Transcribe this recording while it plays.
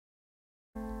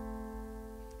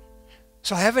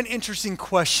So I have an interesting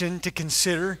question to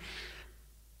consider.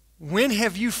 When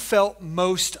have you felt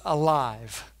most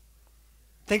alive?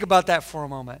 Think about that for a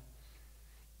moment.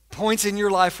 Points in your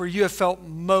life where you have felt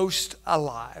most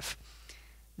alive.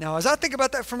 Now, as I think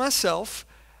about that for myself,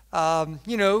 I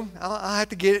have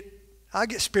to I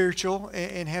get spiritual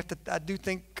and have to, I do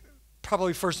think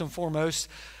probably first and foremost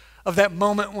of that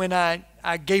moment when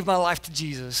I gave my life to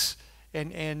Jesus.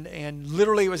 And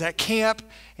literally it was at camp,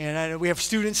 and we have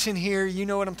students in here. You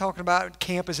know what I'm talking about.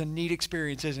 Camp is a neat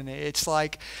experience, isn't it? It's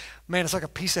like, man, it's like a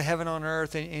piece of heaven on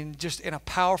earth, and just in a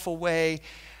powerful way,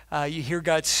 you hear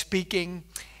God speaking,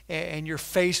 and you're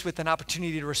faced with an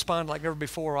opportunity to respond like never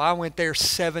before. I went there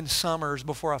 7 summers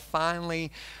before I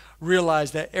finally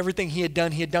realized that everything he had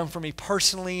done for me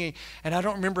personally. And I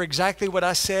don't remember exactly what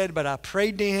I said, but I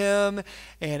prayed to him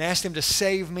and asked him to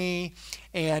save me.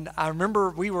 And I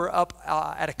remember we were up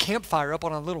at a campfire up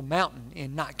on a little mountain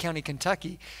in Knott County,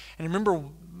 Kentucky. And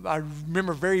I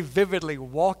remember very vividly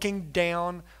walking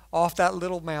down off that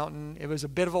little mountain. It was a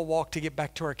bit of a walk to get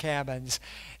back to our cabins,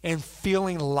 and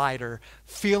feeling lighter,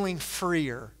 feeling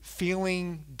freer,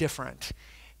 feeling different.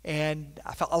 And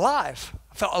I felt alive.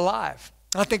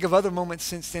 I think of other moments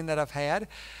since then that I've had.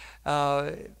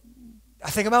 I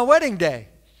think of my wedding day.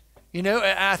 You know,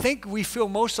 I think we feel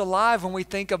most alive when we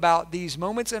think about these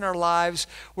moments in our lives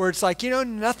where it's like,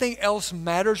 nothing else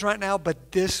matters right now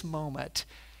but this moment.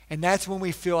 And that's when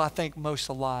we feel, I think, most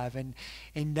alive. And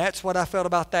that's what I felt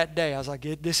about that day. I was like,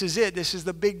 this is it. This is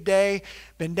the big day.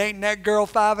 Been dating that girl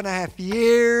 5.5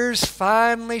 years.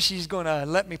 Finally, she's going to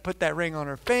let me put that ring on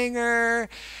her finger.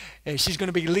 And she's going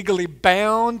to be legally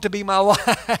bound to be my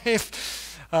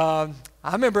wife. I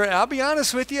remember, I'll be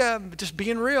honest with you, just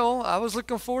being real, I was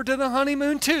looking forward to the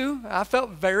honeymoon too. I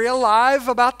felt very alive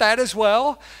about that as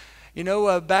well.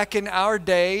 Back in our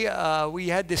day, we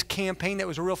had this campaign that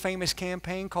was a real famous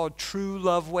campaign called True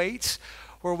Love Waits,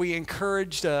 where we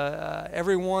encouraged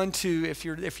everyone to, if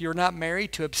you're not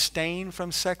married, to abstain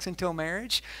from sex until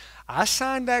marriage. I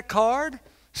signed that card,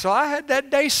 so I had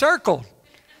that day circled.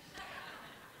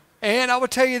 And I will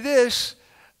tell you this,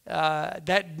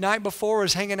 that night before I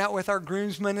was hanging out with our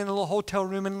groomsmen in a little hotel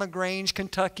room in LaGrange,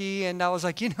 Kentucky, and I was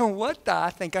like, you know what? I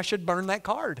think I should burn that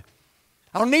card.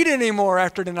 I don't need it anymore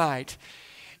after tonight.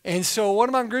 And so one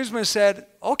of my groomsmen said,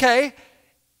 okay,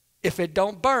 if it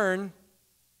don't burn,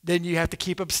 then you have to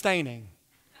keep abstaining.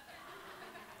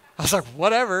 I was like,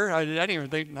 whatever. I didn't even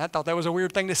think, I thought that was a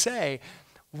weird thing to say.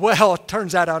 Well, it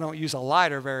turns out I don't use a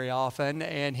lighter very often,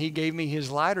 and he gave me his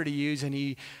lighter to use, and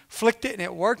he flicked it, and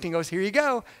it worked, and he goes, here you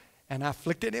go. And I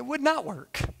flicked it, and it would not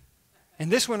work. And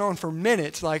this went on for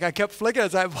minutes. Like, I kept flicking. I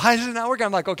was like, why is it not working?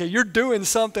 I'm like, okay, you're doing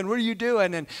something. What are you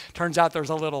doing? And turns out there's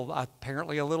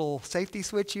apparently a little safety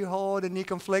switch you hold, and you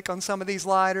can flick on some of these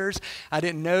lighters. I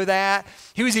didn't know that.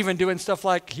 He was even doing stuff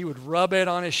like he would rub it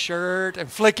on his shirt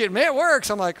and flick it. Man, it works.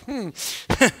 I'm like,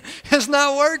 it's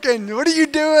not working. What are you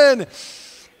doing?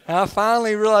 And I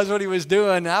finally realized what he was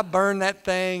doing. I burned that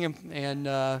thing and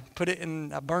I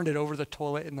burned it over the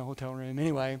toilet in the hotel room.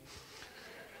 Anyway,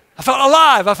 I felt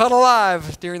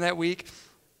alive during that week.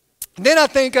 And then I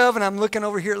think of, and I'm looking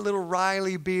over here at little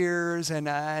Riley Beers, and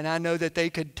I know that they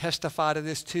could testify to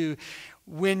this too.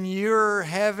 When you're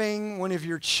having one of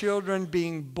your children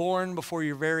being born before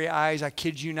your very eyes, I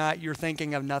kid you not, you're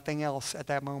thinking of nothing else at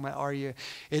that moment, are you?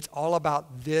 It's all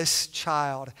about this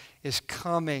child is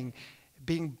coming,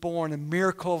 being born, a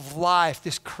miracle of life,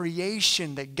 this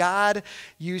creation that God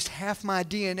used half my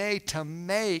DNA to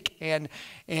make, and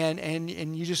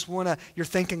you just you're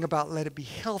thinking about let it be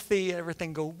healthy,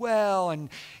 everything go well, and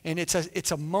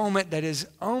it's a moment that is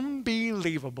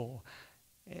unbelievable.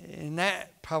 And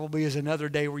that probably is another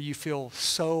day where you feel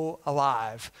so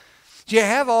alive. Do you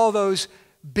have all those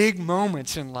big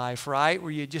moments in life, right?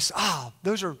 Where you just,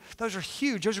 those are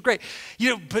huge, those are great.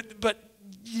 But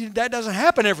that doesn't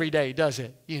happen every day, does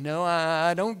it?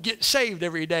 I don't get saved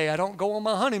every day. I don't go on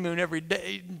my honeymoon every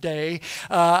day.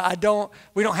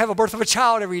 We don't have a birth of a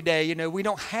child every day. We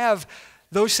don't have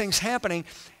those things happening.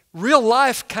 Real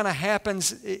life kind of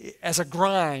happens as a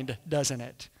grind, doesn't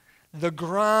it? The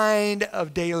grind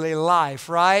of daily life,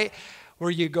 right?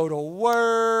 Where you go to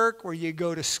work, where you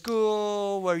go to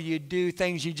school, where you do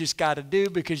things you just got to do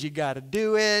because you got to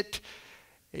do it.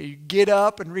 You get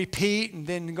up and repeat and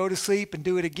then go to sleep and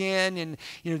do it again. And,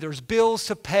 there's bills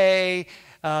to pay.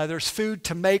 There's food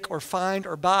to make or find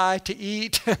or buy to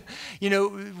eat.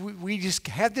 We just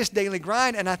have this daily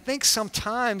grind. And I think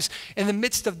sometimes in the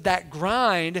midst of that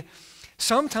grind,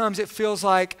 sometimes it feels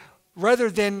like rather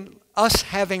than us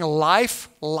having life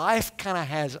kind of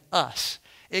has us.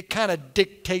 It kind of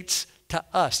dictates to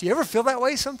us. You ever feel that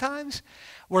way sometimes?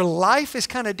 Where life is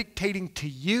kind of dictating to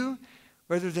you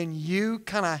rather than you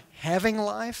kind of having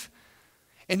life?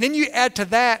 And then you add to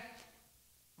that,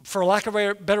 for lack of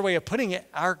a better way of putting it,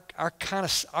 our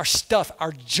stuff,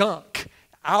 our junk.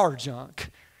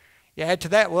 You add to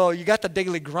that, well, you got the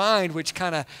daily grind, which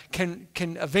kind of can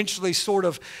eventually sort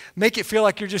of make it feel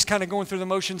like you're just kind of going through the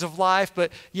motions of life.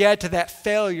 But you add to that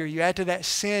failure, you add to that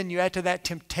sin, you add to that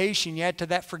temptation, you add to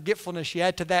that forgetfulness, you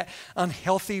add to that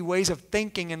unhealthy ways of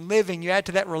thinking and living, you add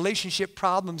to that relationship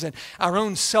problems and our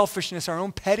own selfishness, our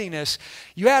own pettiness.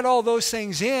 You add all those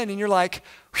things in and you're like,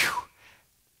 whew.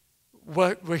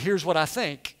 Well, here's what I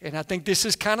think. And I think this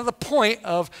is kind of the point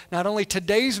of not only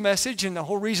today's message and the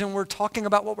whole reason we're talking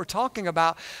about what we're talking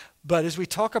about, but as we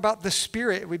talk about the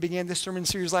Spirit, we began this sermon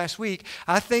series last week,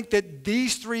 I think that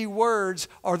these three words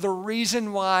are the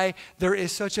reason why there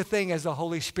is such a thing as the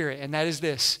Holy Spirit. And that is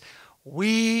this: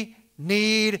 we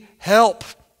need help.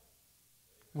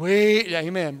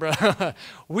 Amen, bro.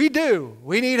 We do.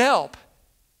 We need help.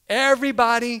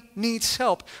 Everybody needs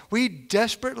help. We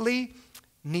desperately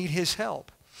need His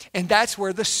help. And that's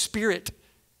where the Spirit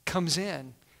comes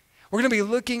in. We're going to be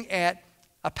looking at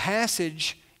a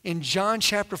passage in John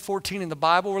chapter 14 in the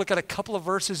Bible. We'll look at a couple of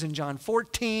verses in John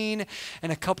 14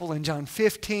 and a couple in John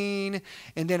 15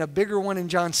 and then a bigger one in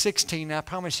John 16. Now, I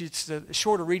promise you it's a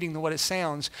shorter reading than what it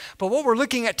sounds. But what we're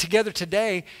looking at together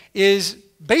today is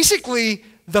basically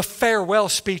the farewell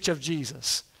speech of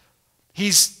Jesus.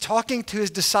 He's talking to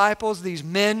His disciples, these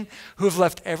men who have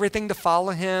left everything to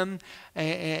follow Him,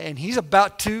 and He's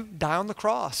about to die on the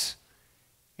cross.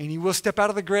 And He will step out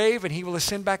of the grave and He will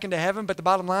ascend back into heaven. But the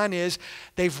bottom line is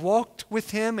they've walked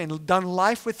with Him and done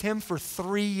life with Him for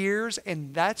 3 years,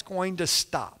 and that's going to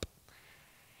stop.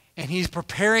 And He's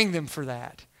preparing them for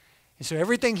that. And so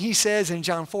everything He says in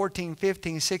John 14,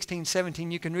 15, 16, 17,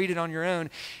 you can read it on your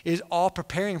own, is all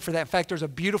preparing for that. In fact, there's a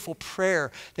beautiful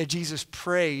prayer that Jesus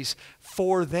prays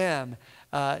for them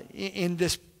in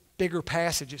this bigger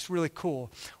passage. It's really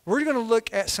cool. We're going to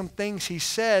look at some things He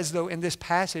says, though, in this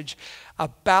passage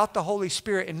about the Holy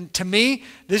Spirit. And to me,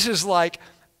 this is like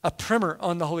a primer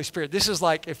on the Holy Spirit. This is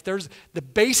like, if there's the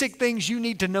basic things you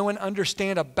need to know and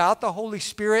understand about the Holy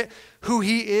Spirit, who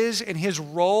He is and His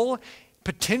role,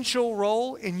 potential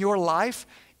role in your life,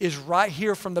 is right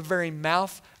here from the very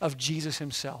mouth of Jesus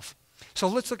Himself. So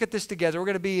let's look at this together. We're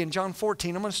going to be in John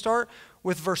 14. I'm going to start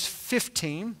with verse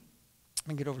 15. Let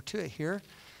me get over to it here.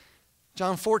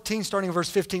 John 14, starting in verse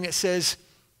 15, it says,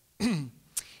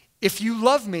 "If you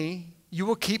love me, you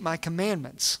will keep my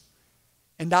commandments.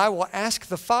 And I will ask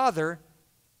the Father,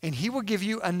 and He will give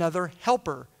you another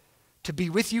helper to be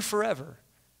with you forever,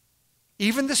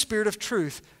 even the Spirit of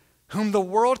truth, whom the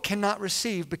world cannot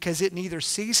receive because it neither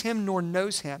sees Him nor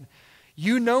knows Him.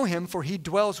 You know Him, for He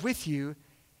dwells with you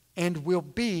and will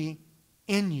be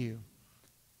in you."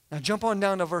 Now jump on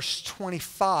down to verse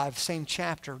 25, same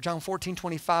chapter. John 14,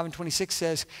 25 and 26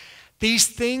 says, "These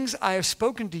things I have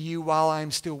spoken to you while I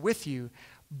am still with you,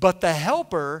 but the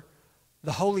Helper,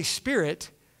 the Holy Spirit,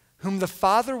 whom the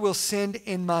Father will send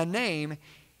in my name,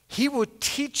 He will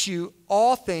teach you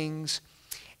all things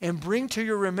and bring to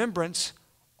your remembrance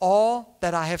all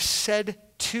that I have said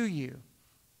to you."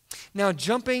 Now,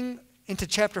 jumping into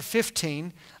chapter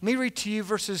 15, let me read to you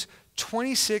verses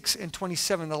 26 and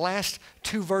 27. The last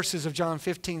two verses of John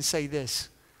 15 say this: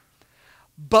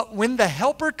 "But when the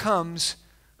Helper comes,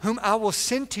 whom I will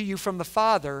send to you from the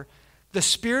Father, the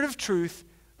Spirit of truth,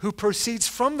 who proceeds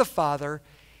from the Father,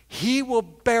 He will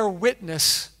bear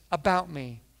witness about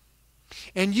me.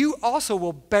 And you also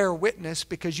will bear witness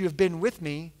because you have been with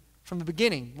me from the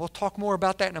beginning." We'll talk more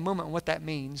about that in a moment and what that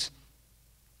means.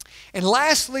 And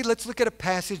lastly, let's look at a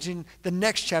passage in the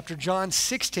next chapter, John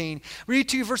 16. Read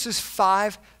to you verses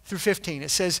 5 through 15.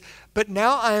 It says, "But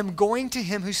now I am going to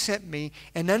Him who sent me,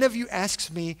 and none of you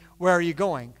asks me, 'Where are you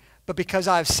going?' But because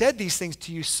I have said these things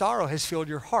to you, sorrow has filled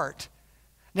your heart.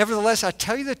 Nevertheless, I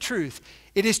tell you the truth,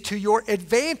 it is to your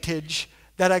advantage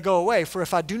that I go away. For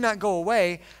if I do not go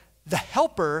away, the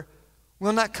Helper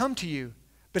will not come to you.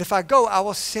 But if I go, I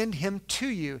will send Him to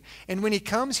you. And when He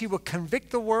comes, He will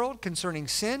convict the world concerning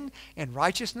sin and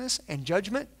righteousness and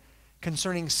judgment.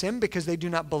 Concerning sin, because they do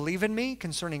not believe in me.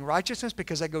 Concerning righteousness,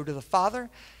 because I go to the Father.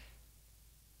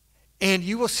 And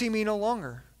you will see me no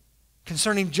longer.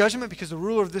 Concerning judgment, because the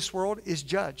ruler of this world is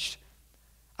judged.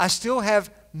 I still have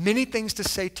many things to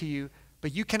say to you,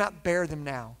 but you cannot bear them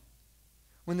now.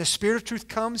 When the Spirit of truth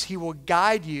comes, He will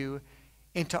guide you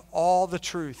into all the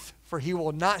truth. For He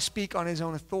will not speak on His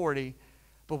own authority,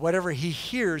 but whatever He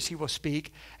hears He will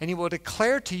speak, and He will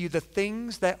declare to you the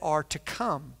things that are to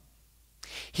come.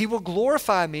 He will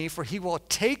glorify me, for he will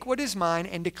take what is mine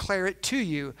and declare it to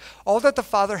you. All that the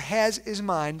Father has is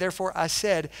mine. Therefore, I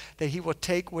said that he will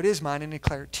take what is mine and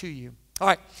declare it to you. All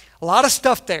right, a lot of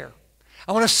stuff there.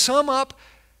 I want to sum up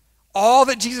all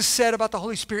that Jesus said about the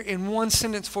Holy Spirit in one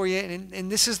sentence for you,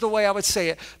 and this is the way I would say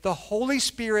it. The Holy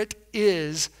Spirit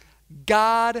is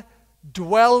God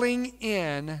dwelling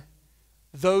in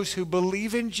those who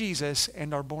believe in Jesus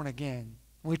and are born again.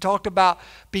 We talked about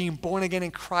being born again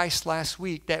in Christ last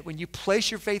week, that when you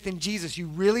place your faith in Jesus, you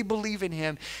really believe in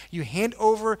him, you hand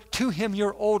over to him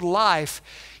your old life,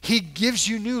 he gives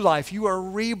you new life. You are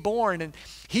reborn. And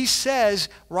he says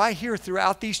right here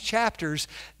throughout these chapters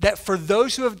that for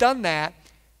those who have done that,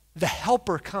 the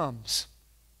helper comes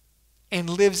and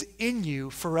lives in you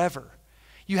forever.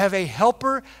 You have a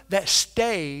helper that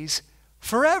stays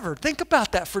forever. Think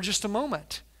about that for just a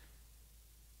moment.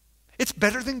 It's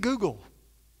better than Google.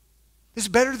 It's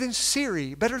better than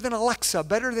Siri, better than Alexa,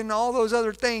 better than all those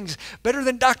other things, better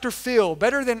than Dr. Phil,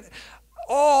 better than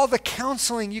all the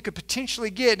counseling you could potentially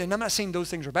get. And I'm not saying those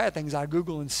things are bad things. I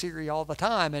Google and Siri all the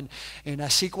time, and I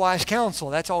seek wise counsel.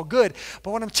 That's all good.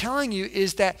 But what I'm telling you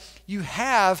is that you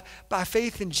have, by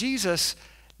faith in Jesus,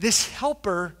 this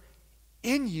helper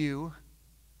in you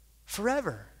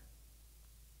forever.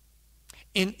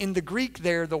 In the Greek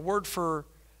there, the word for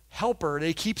helper,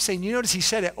 they keep saying, you notice he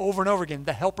said it over and over again,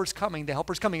 the helper's coming, the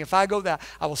helper's coming. If I go that,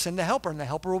 I will send the helper, and the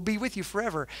helper will be with you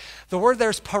forever. The word there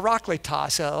is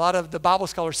parakletos. A lot of the Bible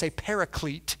scholars say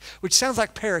paraclete, which sounds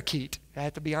like parakeet. I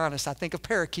have to be honest, I think of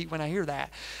parakeet when I hear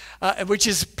that, which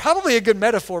is probably a good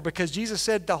metaphor, because Jesus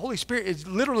said the Holy Spirit is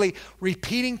literally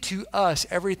repeating to us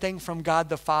everything from God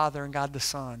the Father and God the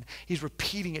Son. He's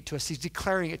repeating it to us. He's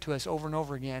declaring it to us over and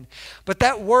over again. But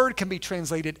that word can be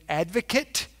translated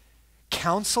advocate,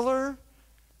 counselor.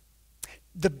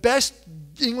 The best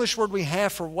English word we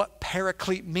have for what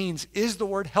paraclete means is the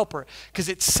word helper, because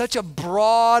it's such a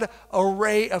broad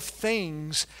array of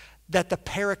things that the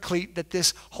paraclete, that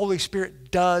this Holy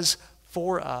Spirit does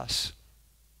for us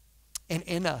and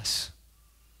in us.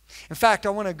 In fact,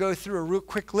 I want to go through a real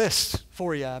quick list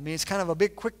for you. I mean, it's kind of a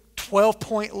big, quick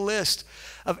 12-point list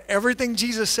of everything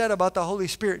Jesus said about the Holy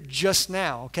Spirit just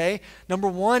now, okay? Number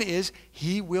one is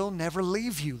he will never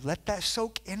leave you. Let that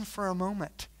soak in for a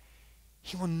moment.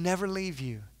 He will never leave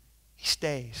you. He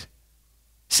stays.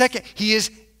 Second, he is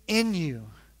in you.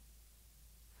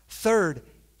 Third,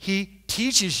 he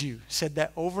teaches you. Said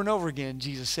that over and over again.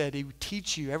 Jesus said he would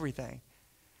teach you everything.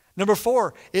 Number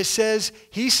four, he says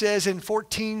in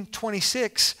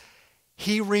 14:26,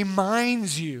 he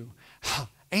reminds you.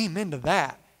 Amen to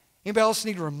that. Anybody else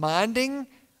need reminding?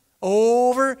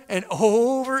 Over and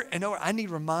over and over. I need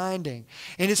reminding.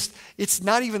 And it's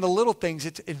not even the little things.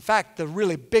 It's, in fact, the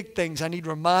really big things I need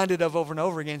reminded of over and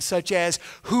over again, such as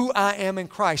who I am in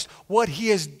Christ, what he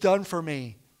has done for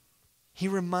me. He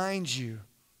reminds you.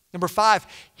 Number five,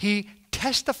 he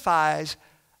testifies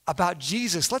about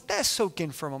Jesus. Let that soak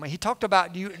in for a moment. He talked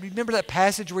about, do you remember that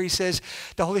passage where he says,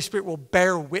 the Holy Spirit will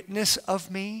bear witness of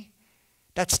me?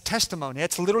 That's testimony.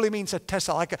 That literally means a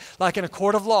testimony, like in a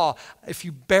court of law. If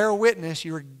you bear witness,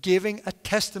 you are giving a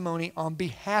testimony on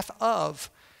behalf of.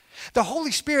 The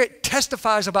Holy Spirit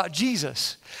testifies about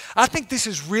Jesus. I think this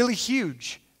is really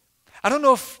huge. I don't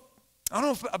know if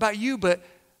about you, but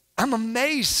I'm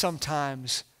amazed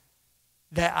sometimes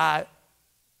that I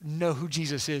know who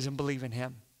Jesus is and believe in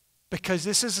him. Because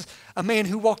this is a man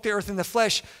who walked the earth in the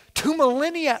flesh 2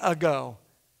 millennia ago.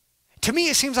 To me,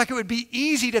 it seems like it would be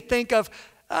easy to think of,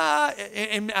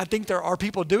 and I think there are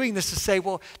people doing this, to say,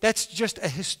 well, that's just a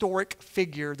historic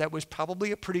figure that was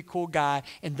probably a pretty cool guy,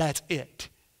 and that's it.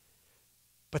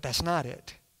 But that's not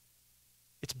it.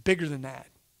 It's bigger than that.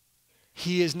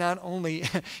 He is not only,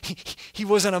 he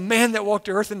wasn't a man that walked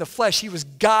the earth in the flesh. He was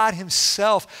God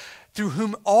himself, through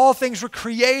whom all things were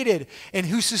created, and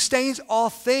who sustains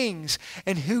all things,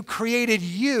 and who created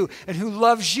you, and who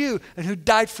loves you, and who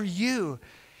died for you.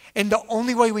 And the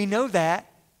only way we know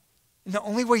that, and the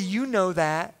only way you know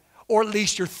that, or at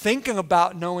least you're thinking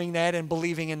about knowing that and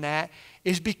believing in that,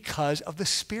 is because of the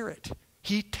Spirit.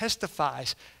 He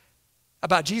testifies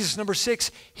about Jesus. Number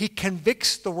 6, he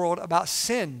convicts the world about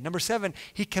sin. Number 7,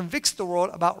 he convicts the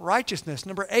world about righteousness.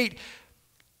 Number 8,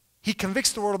 he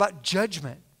convicts the world about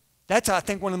judgment. That's, I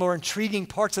think, one of the more intriguing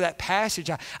parts of that passage.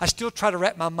 I still try to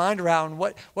wrap my mind around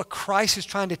what Christ is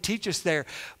trying to teach us there.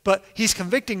 But he's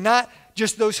convicting not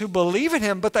just those who believe in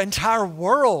him, but the entire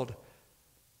world.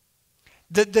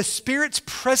 The Spirit's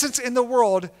presence in the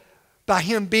world, by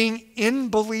him being in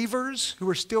believers who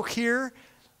are still here,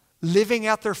 living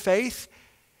out their faith,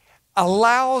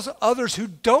 allows others who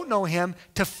don't know him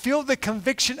to feel the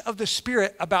conviction of the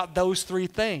Spirit about those 3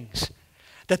 things.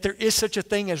 that there is such a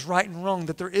thing as right and wrong,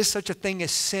 that there is such a thing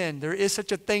as sin, there is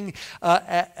such a thing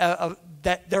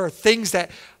that there are things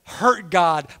that hurt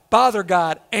God, bother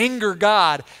God, anger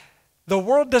God. The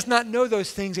world does not know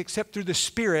those things except through the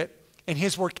Spirit and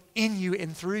His work in you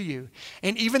and through you.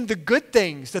 And even the good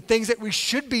things, the things that we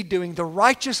should be doing, the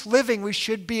righteous living we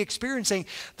should be experiencing,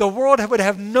 the world would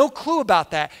have no clue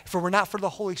about that if it were not for the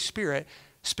Holy Spirit,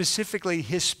 specifically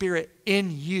His Spirit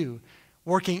in you,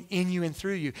 working in you and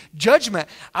through you. Judgment,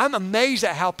 I'm amazed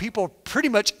at how people are pretty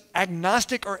much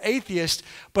agnostic or atheist,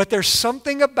 but there's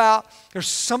something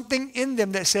in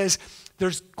them that says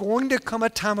there's going to come a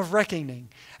time of reckoning.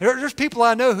 There's people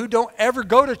I know who don't ever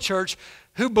go to church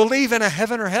who believe in a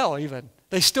heaven or hell even.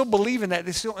 They still believe in that.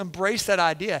 They still embrace that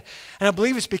idea. And I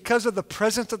believe it's because of the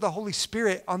presence of the Holy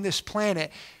Spirit on this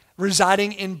planet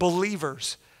residing in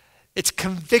believers. It's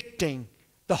convicting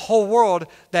the whole world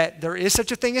that there is such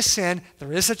a thing as sin,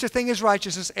 there is such a thing as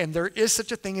righteousness, and there is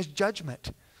such a thing as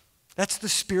judgment. That's the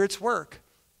Spirit's work.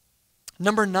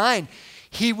 Number 9,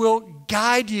 He will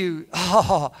guide you.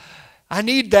 Oh, I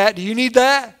need that. Do you need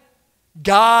that?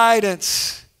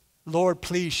 Guidance. Lord,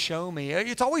 please show me.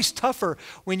 It's always tougher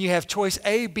when you have choice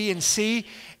A, B, and C,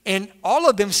 and all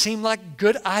of them seem like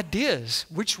good ideas.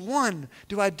 Which one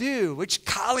do I do? Which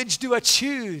college do I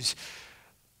choose?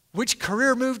 Which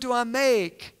career move do I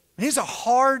make? And these are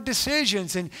hard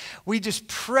decisions, and we just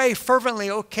pray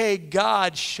fervently, okay,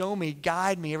 God, show me,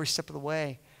 guide me every step of the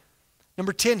way.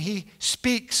 Number 10, He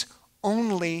speaks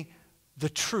only the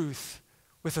truth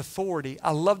with authority.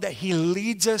 I love that He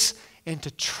leads us into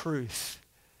truth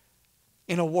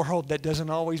in a world that doesn't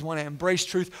always want to embrace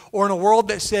truth, or in a world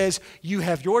that says, you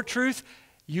have your truth,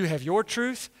 you have your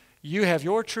truth, you have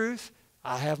your truth,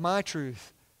 I have my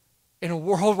truth. In a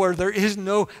world where there is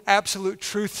no absolute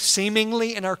truth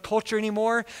seemingly in our culture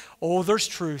anymore, oh, there's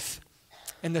truth.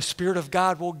 And the Spirit of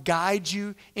God will guide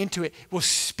you into it, will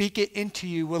speak it into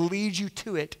you, will lead you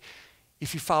to it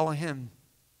if you follow Him.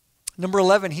 Number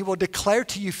 11, He will declare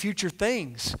to you future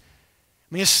things.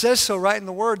 I mean, it says so right in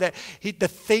the Word that the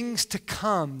things to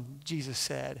come, Jesus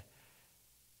said.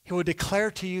 He will declare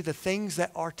to you the things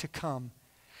that are to come.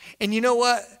 And you know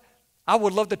what? I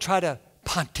would love to try to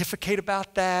pontificate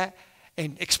about that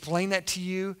and explain that to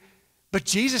you. But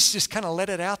Jesus just kind of let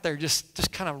it out there, just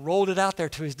kind of rolled it out there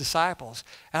to His disciples.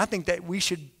 And I think that we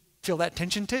should feel that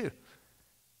tension too.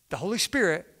 The Holy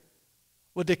Spirit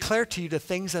will declare to you the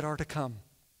things that are to come.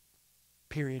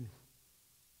 Period.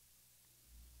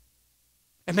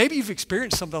 And maybe you've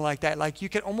experienced something like that. Like you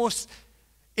can almost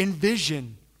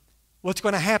envision what's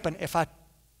going to happen if I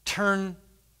turn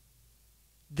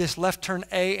this left turn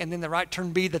A and then the right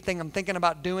turn B, the thing I'm thinking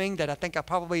about doing that I think I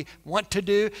probably want to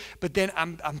do. But then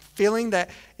I'm feeling that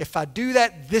if I do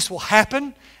that, this will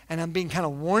happen. And I'm being kind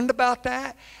of warned about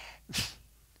that.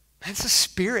 That's the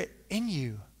Spirit in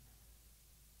you.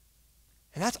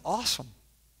 And that's awesome.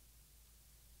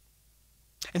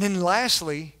 And then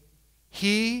lastly,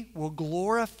 He will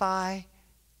glorify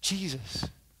Jesus.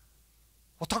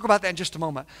 We'll talk about that in just a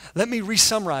moment. Let me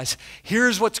re-summarize.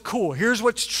 Here's what's cool. Here's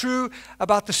what's true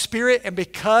about the Spirit. And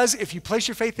because if you place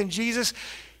your faith in Jesus,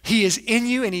 He is in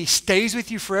you and He stays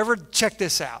with you forever. Check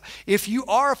this out. If you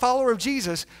are a follower of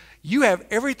Jesus, you have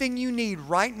everything you need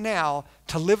right now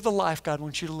to live the life God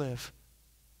wants you to live.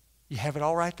 You have it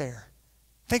all right there.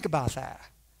 Think about that.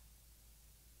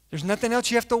 There's nothing else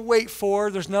you have to wait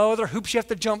for. There's no other hoops you have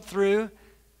to jump through.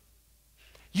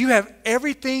 You have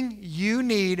everything you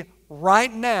need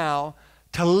right now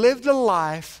to live the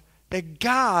life that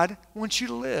God wants you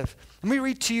to live. Let me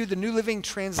read to you the New Living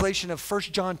Translation of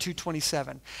 1 John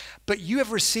 2:27. But you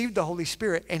have received the Holy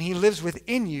Spirit, and He lives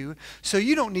within you, so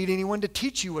you don't need anyone to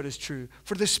teach you what is true.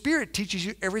 For the Spirit teaches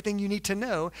you everything you need to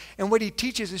know, and what He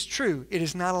teaches is true. It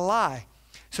is not a lie.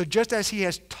 So just as He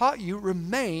has taught you,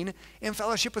 remain in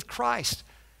fellowship with Christ.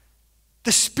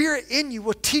 The Spirit in you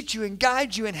will teach you and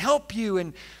guide you and help you,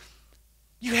 and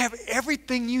you have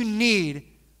everything you need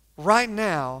right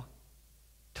now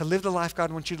to live the life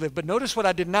God wants you to live. But notice what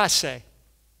I did not say.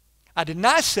 I did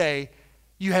not say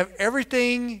you have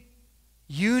everything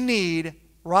you need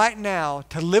right now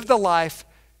to live the life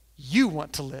you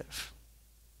want to live.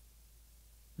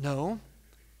 No.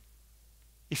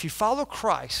 If you follow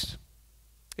Christ,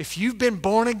 if you've been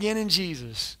born again in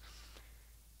Jesus,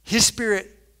 His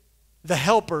Spirit, the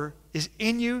Helper, is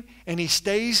in you and He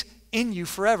stays in you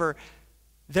forever.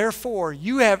 Therefore,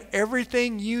 you have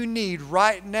everything you need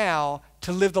right now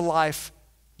to live the life,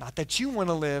 not that you want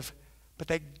to live, but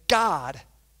that God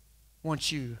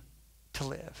wants you to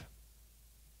live.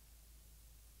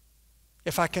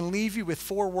 If I can leave you with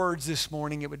 4 words this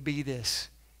morning, it would be this: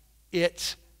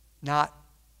 it's not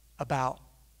about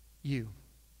you.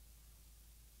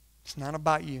 It's not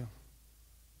about you.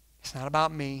 It's not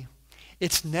about me.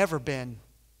 It's never been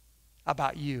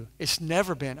about you. It's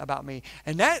never been about me.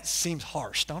 And that seems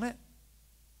harsh, don't it?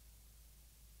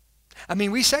 I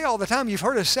mean, we say all the time, you've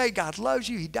heard us say, God loves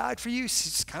you, he died for you.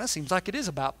 It kind of seems like it is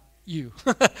about you,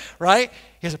 right?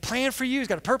 He has a plan for you, he's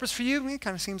got a purpose for you. It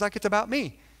kind of seems like it's about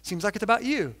me. Seems like it's about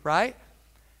you, right?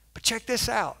 But check this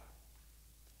out.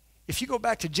 If you go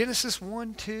back to Genesis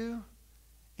 1, 2,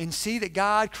 and see that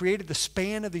God created the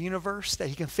span of the universe, that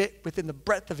he can fit within the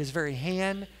breadth of his very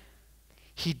hand,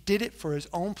 he did it for his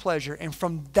own pleasure. And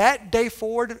from that day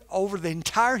forward, over the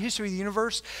entire history of the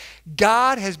universe,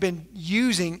 God has been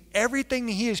using everything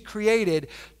that he has created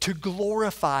to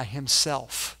glorify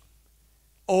himself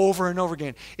over and over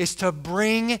again. It's to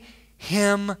bring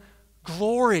him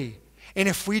glory. And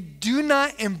if we do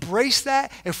not embrace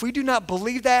that, if we do not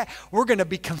believe that, we're going to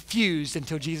be confused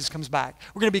until Jesus comes back.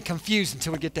 We're going to be confused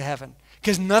until we get to heaven.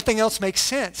 Because nothing else makes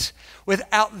sense.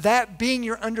 Without that being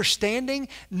your understanding,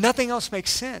 nothing else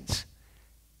makes sense.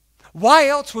 Why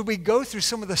else would we go through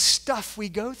some of the stuff we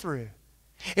go through?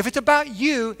 If it's about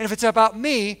you and if it's about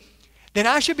me, then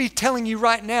I should be telling you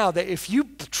right now that if you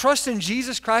trust in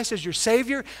Jesus Christ as your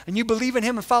Savior and you believe in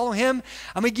him and follow him,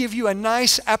 I'm going to give you a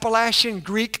nice Appalachian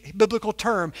Greek biblical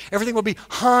term. Everything will be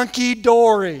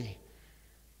hunky-dory.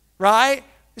 Right?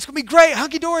 It's going to be great.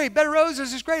 Hunky-dory. Bed of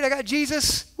roses is great. I got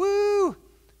Jesus. Woo!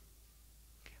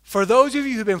 For those of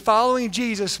you who've been following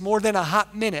Jesus more than a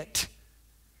hot minute,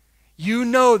 you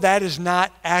know that is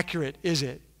not accurate, is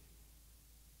it?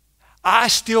 I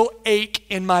still ache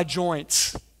in my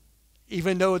joints,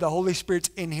 even though the Holy Spirit's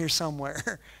in here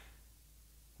somewhere.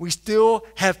 We still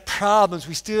have problems.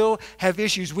 We still have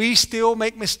issues. We still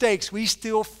make mistakes. We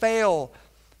still fail.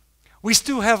 We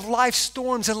still have life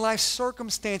storms and life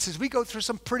circumstances. We go through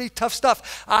some pretty tough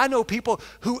stuff. I know people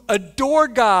who adore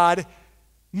God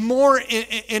more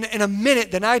in a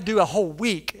minute than I do a whole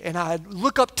week. And I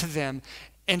look up to them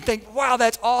and think, wow,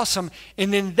 that's awesome.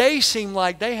 And then they seem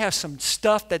like they have some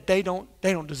stuff that they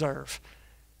don't deserve.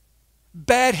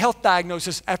 Bad health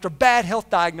diagnosis after bad health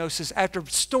diagnosis, after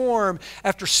storm,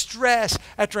 after stress,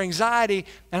 after anxiety.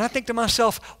 And I think to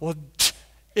myself, well,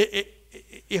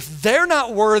 if they're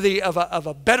not worthy of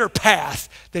a better path,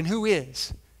 then who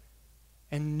is?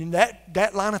 And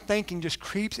that line of thinking just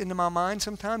creeps into my mind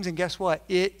sometimes, and guess what?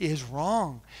 It is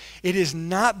wrong. It is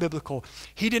not biblical.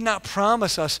 He did not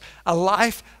promise us a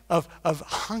life of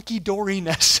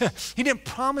hunky-doriness. He didn't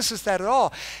promise us that at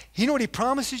all. You know what he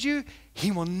promises you? He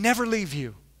will never leave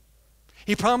you.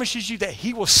 He promises you that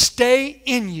he will stay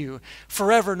in you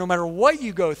forever, no matter what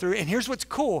you go through. And here's what's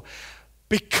cool.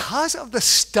 Because of the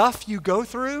stuff you go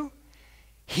through,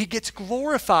 he gets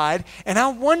glorified. And I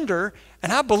wonder,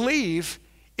 and I believe,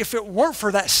 if it weren't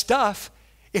for that stuff,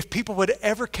 if people would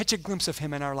ever catch a glimpse of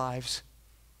him in our lives.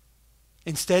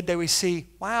 Instead, they would see,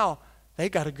 wow, they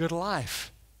got a good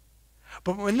life.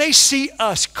 But when they see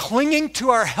us clinging to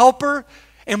our helper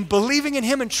and believing in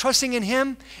him and trusting in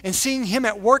him and seeing him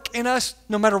at work in us,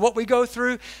 no matter what we go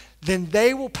through, then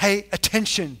they will pay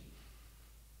attention.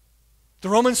 The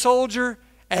Roman soldier,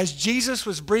 as Jesus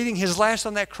was breathing his last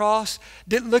on that cross,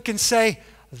 didn't look and say,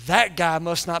 that guy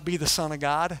must not be the Son of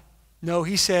God. No,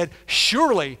 he said,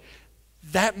 surely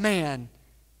that man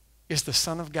is the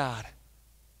Son of God.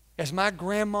 As my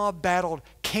grandma battled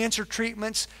cancer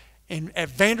treatments at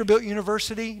Vanderbilt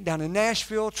University down in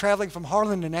Nashville, traveling from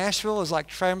Harlan to Nashville is like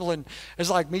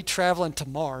me traveling to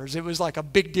Mars. It was like a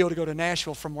big deal to go to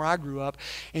Nashville from where I grew up.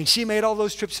 And she made all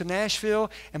those trips to Nashville.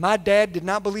 And my dad did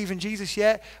not believe in Jesus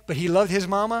yet, but he loved his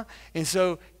mama. And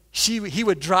so he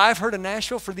would drive her to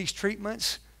Nashville for these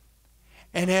treatments.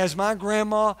 And as my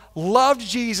grandma loved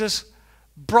Jesus,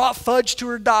 brought fudge to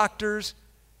her doctors,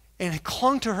 and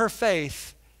clung to her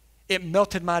faith, it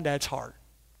melted my dad's heart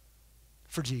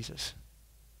for Jesus.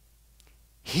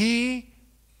 He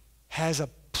has a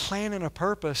plan and a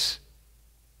purpose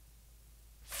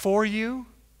for you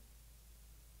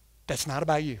that's not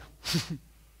about you.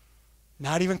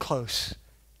 Not even close.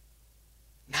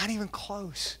 Not even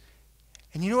close.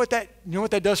 And you know what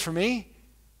that does for me?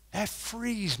 That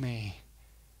frees me.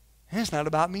 And it's not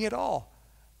about me at all.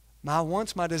 My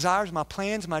wants, my desires, my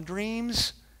plans, my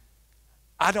dreams,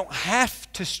 I don't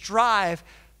have to strive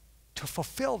to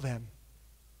fulfill them.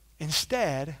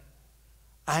 Instead,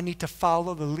 I need to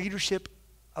follow the leadership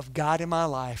of God in my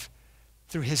life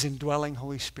through his indwelling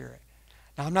Holy Spirit.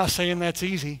 Now, I'm not saying that's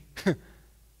easy.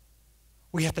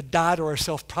 We have to die to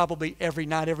ourselves probably every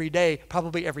night, every day,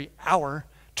 probably every hour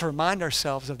to remind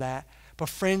ourselves of that. But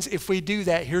friends, if we do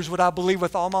that, here's what I believe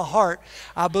with all my heart.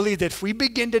 I believe that if we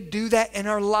begin to do that in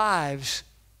our lives,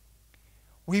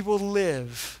 we will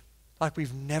live like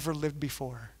we've never lived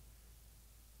before.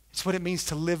 It's what it means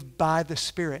to live by the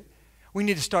Spirit. We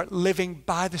need to start living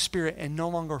by the Spirit and no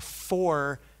longer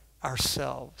for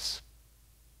ourselves.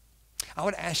 I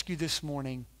would ask you this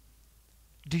morning,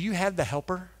 do you have the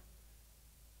Helper?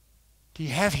 Do you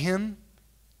have Him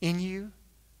in you?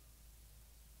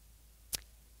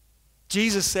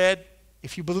 Jesus said,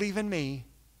 if you believe in me,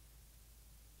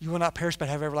 you will not perish but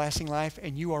have everlasting life,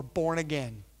 and you are born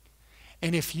again.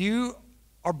 And if you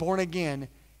are born again,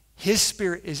 His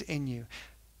Spirit is in you.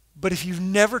 But if you've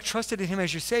never trusted in Him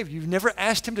as your Savior, you've never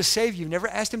asked Him to save you, you've never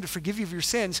asked Him to forgive you of your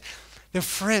sins, then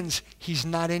friends, He's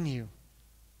not in you.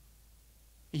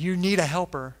 You need a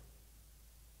helper.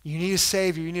 You need a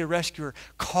Savior. You need a rescuer.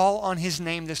 Call on His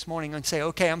name this morning and say,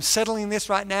 okay, I'm settling this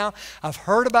right now. I've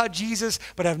heard about Jesus,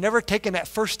 but I've never taken that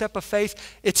first step of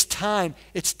faith. It's time.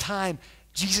 It's time.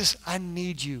 Jesus, I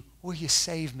need you. Will you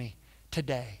save me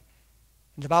today?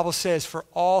 And the Bible says, for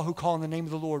all who call on the name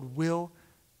of the Lord will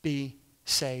be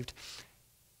saved.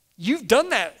 You've done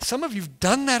that. Some of you've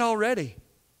done that already.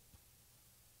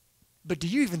 But do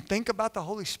you even think about the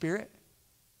Holy Spirit?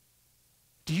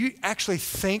 Do you actually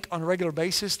think on a regular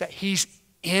basis that He's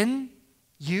in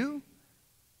you?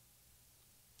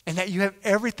 And that you have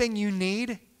everything you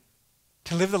need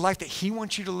to live the life that He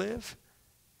wants you to live?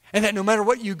 And that no matter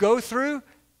what you go through,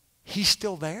 He's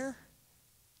still there,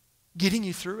 getting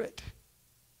you through it.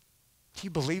 Do you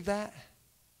believe that?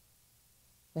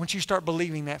 Once you start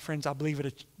believing that, friends, I believe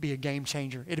it'll be a game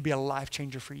changer. It'll be a life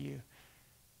changer for you.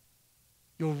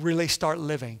 You'll really start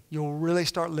living. You'll really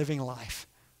start living life.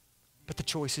 But the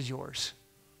choice is yours.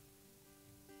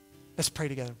 Let's pray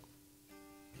together.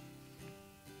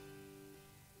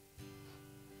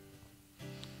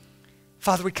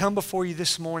 Father, we come before you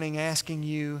this morning asking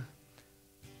you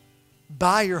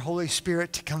by your Holy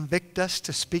Spirit to convict us,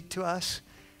 to speak to us.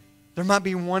 There might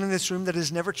be one in this room that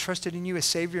has never trusted in you as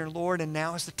Savior and Lord, and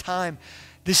now is the time.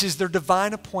 This is their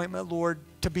divine appointment, Lord,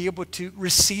 to be able to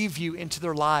receive you into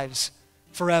their lives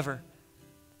forever.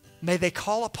 May they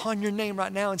call upon your name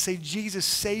right now and say, Jesus,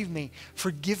 save me.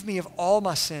 Forgive me of all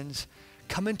my sins.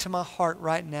 Come into my heart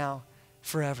right now,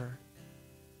 forever.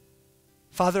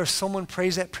 Father, if someone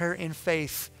prays that prayer in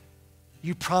faith,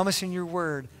 you promise in your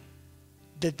word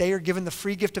that they are given the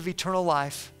free gift of eternal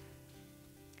life,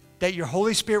 that your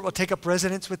Holy Spirit will take up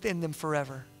residence within them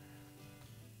forever.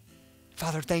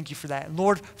 Father, thank you for that. And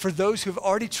Lord, for those who have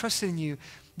already trusted in you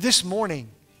this morning,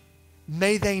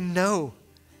 may they know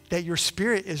that your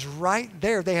Spirit is right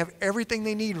there. They have everything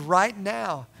they need right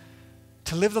now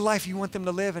to live the life you want them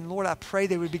to live. And Lord, I pray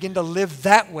they would begin to live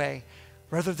that way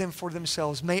rather than for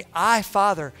themselves. May I,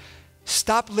 Father,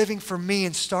 stop living for me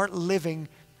and start living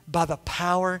by the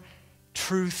power,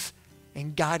 truth,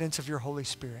 and guidance of your Holy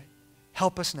Spirit.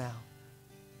 Help us now.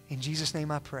 In Jesus'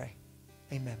 name I pray.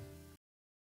 Amen.